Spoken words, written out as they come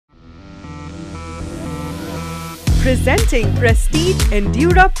Presenting Prestige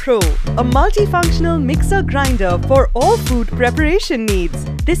Endura Pro, a multifunctional mixer grinder for all food preparation needs.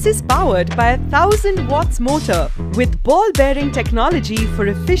 This is powered by a 1000 watts motor with ball bearing technology for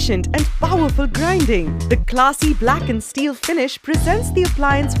efficient and powerful grinding. The classy black and steel finish presents the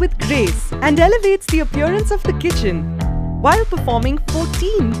appliance with grace and elevates the appearance of the kitchen, while performing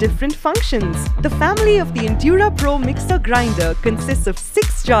 14 different functions. The family of the Endura Pro mixer grinder consists of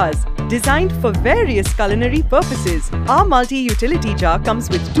 6 jars designed for various culinary purposes. Our multi-utility jar comes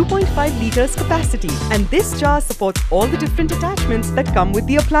with 2.5 liters capacity, and this jar supports all the different attachments that come with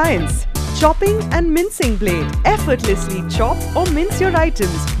the appliance. Chopping and mincing blade. Effortlessly chop or mince your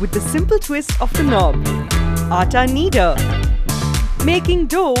items with the simple twist of the knob. Atta kneader. Making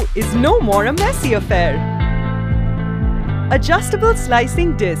dough is no more a messy affair. Adjustable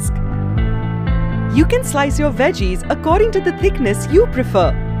slicing disc. You can slice your veggies according to the thickness you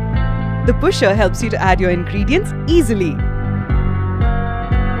prefer. The pusher helps you to add your ingredients easily.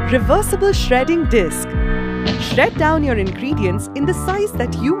 Reversible shredding disc. Shred down your ingredients in the size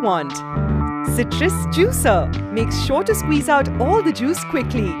that you want. Citrus juicer makes sure to squeeze out all the juice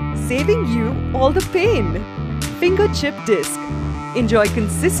quickly, saving you all the pain. Finger chip disc. Enjoy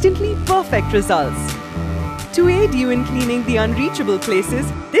consistently perfect results. To aid you in cleaning the unreachable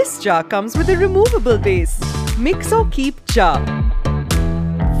places, this jar comes with a removable base. Mix or keep jar.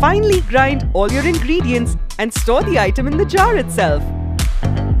 Finally grind all your ingredients and store the item in the jar itself.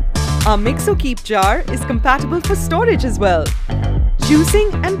 Our mix or keep jar is compatible for storage as well.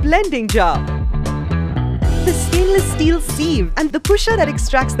 Juicing and blending jar. The stainless steel sieve and the pusher that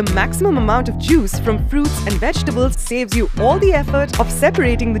extracts the maximum amount of juice from fruits and vegetables saves you all the effort of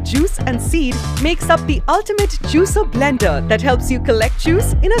separating the juice and seed, makes up the ultimate juicer blender that helps you collect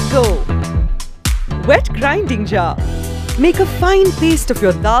juice in a go. Wet grinding jar. Make a fine paste of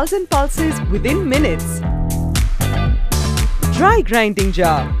your dals and pulses within minutes. Dry grinding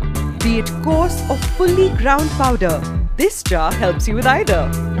jar. Be it coarse or fully ground powder, this jar helps you with either.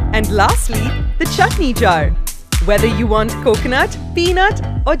 And lastly, the chutney jar. Whether you want coconut, peanut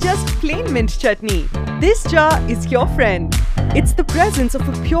or just plain mint chutney, this jar is your friend. It's the presence of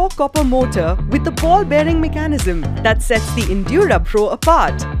a pure copper motor with the ball bearing mechanism that sets the Endura Pro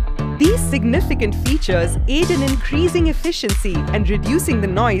apart. These significant features aid in increasing efficiency and reducing the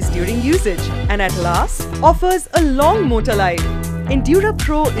noise during usage, and at last offers a long motor life. Endura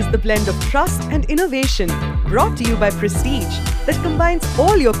Pro is the blend of trust and innovation brought to you by Prestige that combines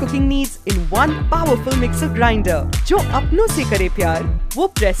all your cooking needs in one powerful mixer grinder. जो अपनों से करे प्यार,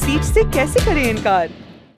 वो Prestige से कैसे करे इनकार?